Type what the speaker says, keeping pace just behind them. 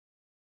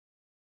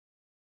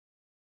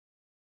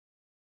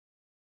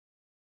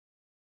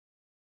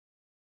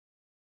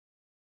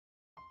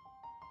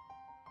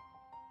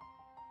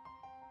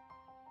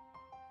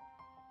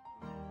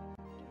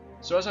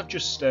So as I've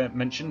just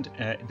mentioned,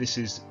 this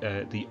is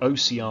the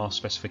OCR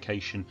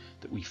specification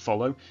that we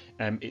follow.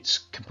 It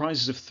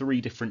comprises of 3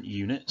 different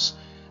units,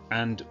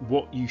 and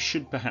what you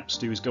should perhaps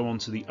do is go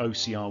onto the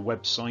OCR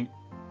website,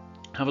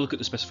 have a look at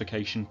the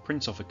specification,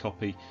 print off a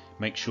copy,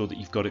 make sure that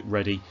you've got it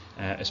ready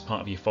as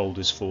part of your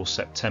folders for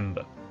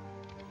September.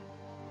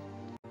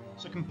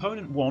 So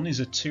component 1 is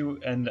a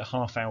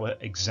 2.5 hour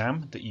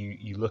exam that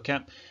you look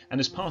at, and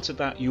as part of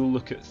that you'll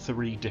look at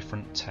 3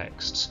 different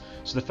texts.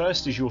 So the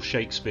first is your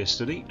Shakespeare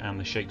study, and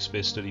the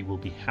Shakespeare study will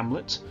be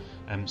Hamlet.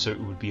 So it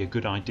would be a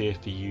good idea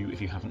for you,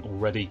 if you haven't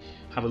already,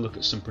 have a look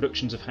at some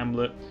productions of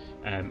Hamlet,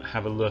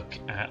 have a look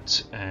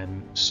at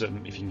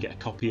some, if you can get a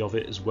copy of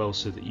it as well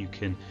so that you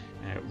can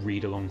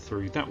read along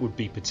through. That would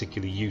be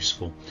particularly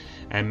useful.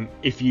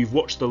 If you've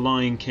watched The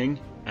Lion King,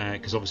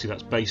 because obviously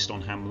that's based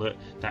on Hamlet,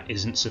 that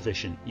isn't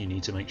sufficient. You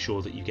need to make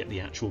sure that you get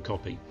the actual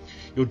copy.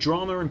 Your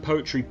drama and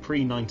poetry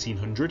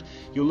pre-1900,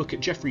 you'll look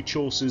at Geoffrey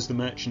Chaucer's The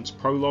Merchant's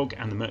Prologue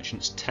and The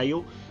Merchant's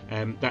Tale.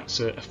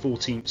 That's a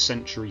 14th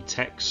century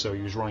text, so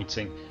he was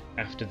writing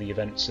after the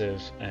events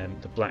of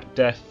the Black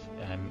Death,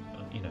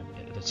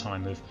 at the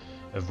time of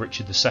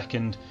Richard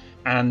II.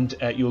 And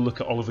you'll look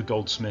at Oliver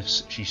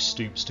Goldsmith's She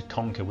Stoops to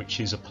Conquer,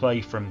 which is a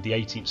play from the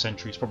 18th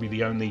century. It's probably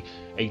the only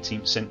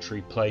 18th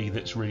century play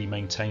that's really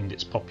maintained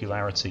its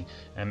popularity.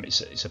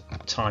 It's a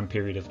time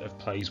period of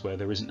plays where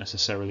there isn't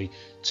necessarily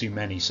too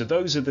many. So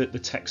those are the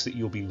texts that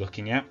you'll be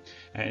looking at.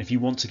 And if you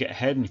want to get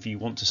ahead and if you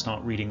want to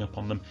start reading up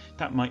on them,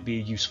 that might be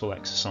a useful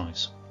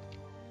exercise.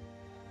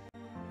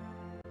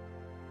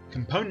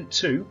 Component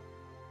 2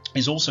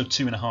 is also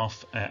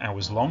 2.5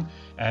 hours long,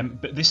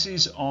 but this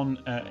is on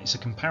it's a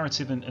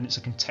comparative and it's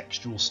a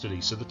contextual study.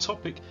 So the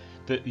topic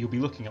that you'll be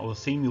looking at, or the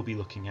theme you'll be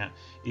looking at,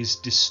 is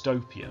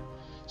dystopia.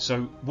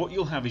 So what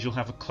you'll have is you'll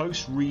have a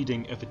close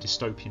reading of a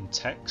dystopian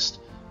text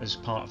as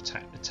part of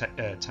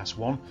task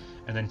 1,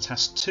 and then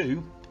task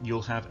 2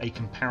 you'll have a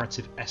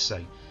comparative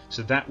essay.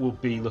 So that will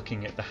be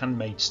looking at The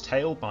Handmaid's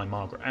Tale by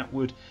Margaret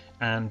Atwood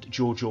and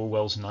George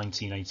Orwell's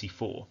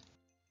 1984.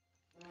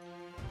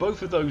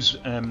 Both of those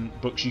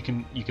books, you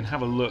can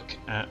have a look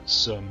at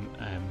some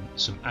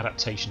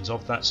adaptations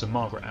of that. So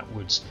Margaret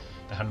Atwood's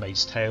The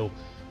Handmaid's Tale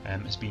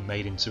has been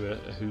made into a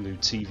Hulu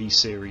TV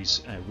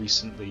series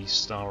recently,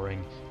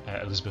 starring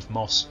Elizabeth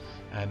Moss.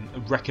 I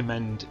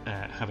recommend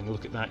having a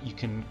look at that. You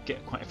can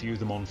get quite a few of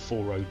them on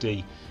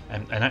 4OD,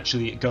 and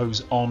actually it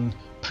goes on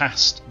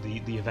past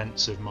the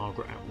events of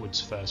Margaret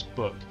Atwood's first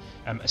book.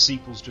 A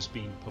sequel's just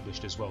been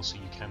published as well, so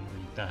you can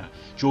read that.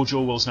 George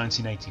Orwell's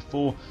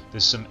 1984,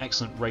 there's some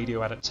excellent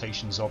radio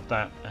adaptations of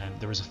that, and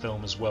there is a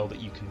film as well that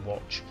you can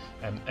watch.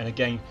 And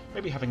again,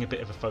 maybe having a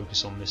bit of a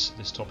focus on this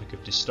topic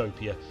of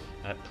dystopia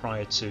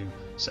prior to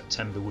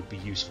September would be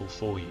useful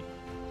for you.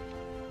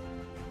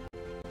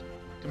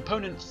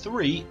 Component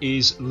 3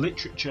 is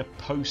literature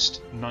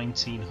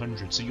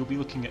post-1900. So you'll be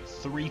looking at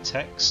 3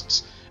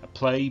 texts: a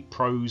play,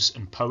 prose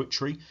and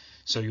poetry.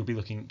 So you'll be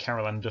looking at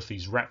Carol Ann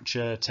Duffy's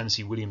Rapture,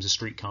 Tennessee Williams' A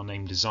Streetcar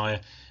Named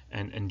Desire,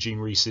 and Jean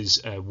Rhys's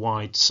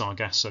Wide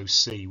Sargasso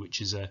Sea,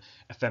 which is a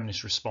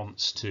feminist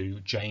response to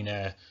Jane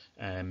Eyre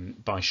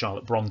by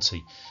Charlotte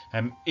Bronte.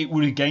 It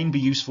would again be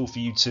useful for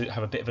you to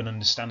have a bit of an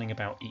understanding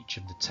about each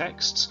of the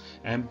texts,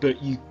 but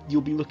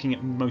you'll be looking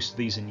at most of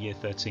these in Year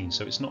 13,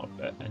 so it's not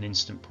an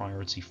instant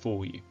priority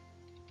for you.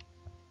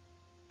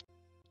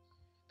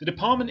 The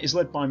department is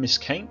led by Miss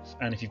Kainth,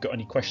 and if you've got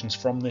any questions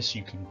from this,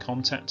 you can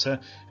contact her.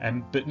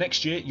 But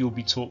next year you'll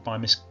be taught by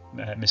Miss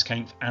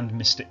Kainth and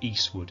Mr.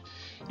 Eastwood.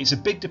 It's a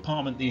big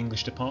department, the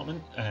English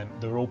department.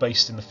 They're all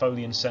based in the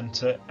Folian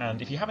Centre,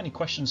 and if you have any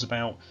questions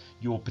about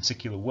your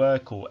particular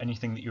work or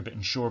anything that you're a bit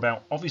unsure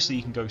about, obviously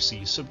you can go see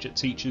your subject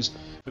teachers,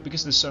 but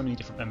because there's so many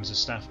different members of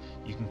staff,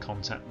 you can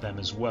contact them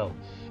as well.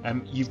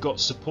 You've got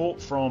support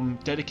from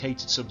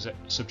dedicated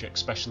subject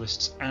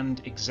specialists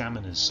and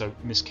examiners. So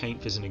Miss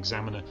Kainth is an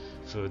examiner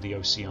for the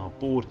OCR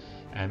board.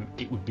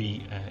 It would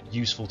be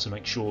useful to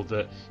make sure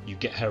that you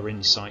get her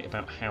insight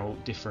about how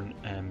different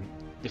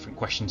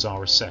questions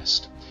are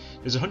assessed.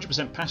 There's a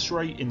 100% pass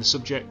rate in the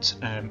subject,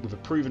 with a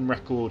proven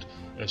record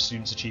of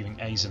students achieving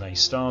A's and A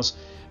stars,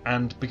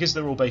 and because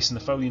they're all based in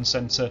the Folian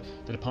Centre,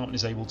 the department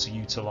is able to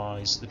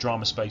utilise the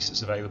drama space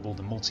that's available,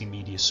 the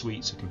multimedia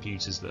suites of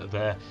computers that are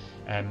there,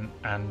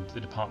 and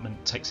the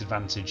department takes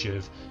advantage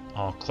of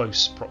our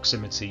close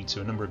proximity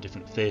to a number of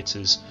different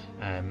theatres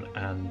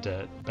and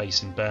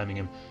base in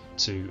Birmingham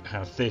to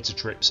have theatre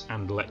trips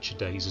and lecture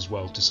days as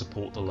well to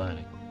support the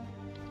learning.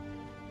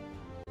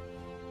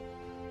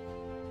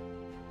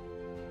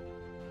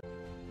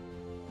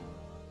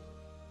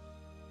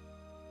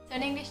 So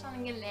in English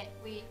Language and Lit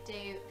we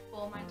do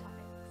 4 main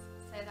topics.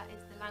 So that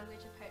is the language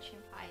of poetry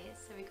and plays.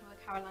 So we cover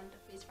Carol Ann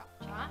Duffy's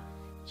Rapture,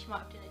 which you might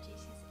have done at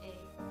GCSE,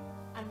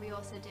 and we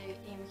also do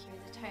Ian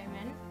McEwan's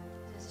Atonement.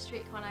 There's a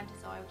Streetcar Named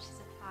Desire, which is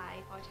a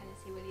play by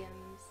Tennessee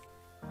Williams,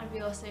 and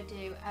we also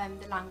do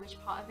the language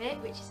part of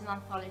it, which is an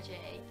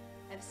anthology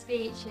of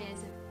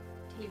speeches, of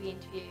TV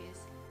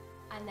interviews,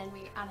 and then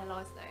we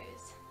analyse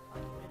those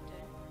like you would have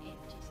done in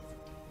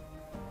GCSE.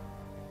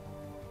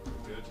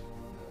 Good.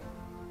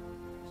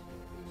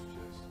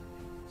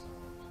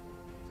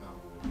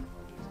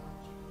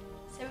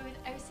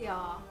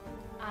 OCR,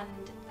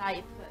 and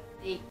they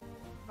put the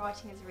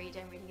writing as a reader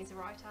and reading as a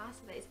writer, so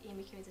that it's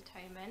EMQ as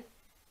atonement,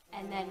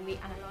 and then we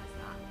analyse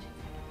that, which is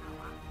second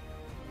hour,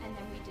 and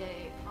then we do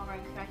our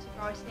own creative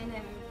writing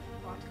and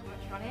write a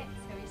commentary on it.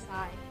 So we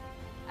say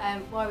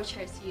why we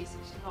chose to use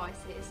such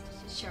devices,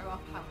 just to show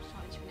off how much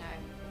knowledge we know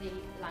for the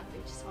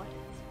language side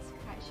of the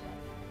specification.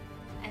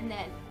 And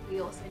then we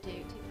also do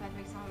two further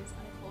exams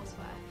and a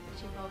coursework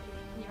which involves you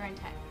picking your own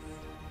text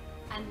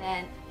and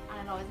then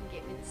analysing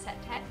it with a set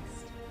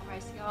text or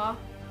OCR,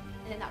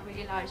 and then that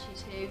really allows you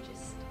to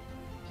just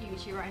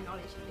use your own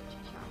knowledge of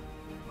literature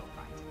and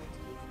incorporate it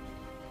into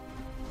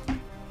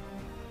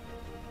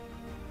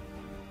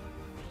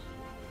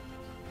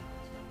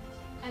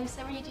these.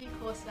 So when you do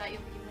coursework,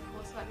 you'll be given a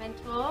coursework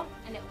mentor,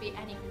 and it'll be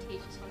any of the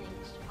teachers from the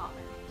English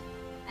department,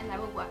 and they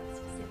will work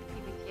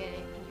specifically with you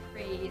in your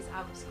freeze,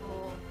 out of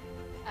school,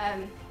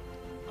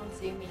 on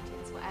Zoom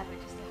meetings, whatever,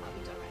 just to help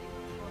you directly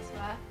with the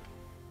coursework.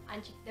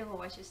 And they're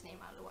always just an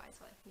email away,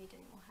 so if you need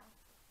any more help.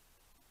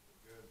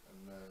 Good.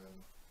 And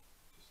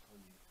just how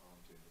you found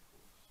doing the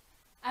course?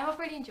 I've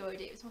really enjoyed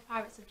it. It was my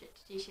favourite subject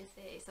to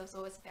GCSE, so I was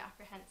always a bit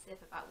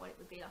apprehensive about what it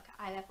would be like at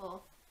A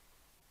level.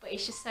 But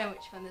it's just so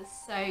much fun. There's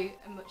so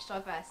much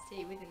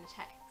diversity within the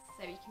text,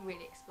 so you can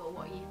really explore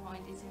what you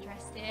find is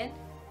interesting.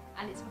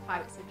 And it's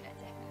my favourite subject,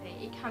 definitely.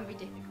 It can be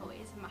difficult.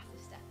 It's a massive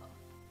step up,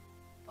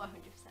 but I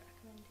 100%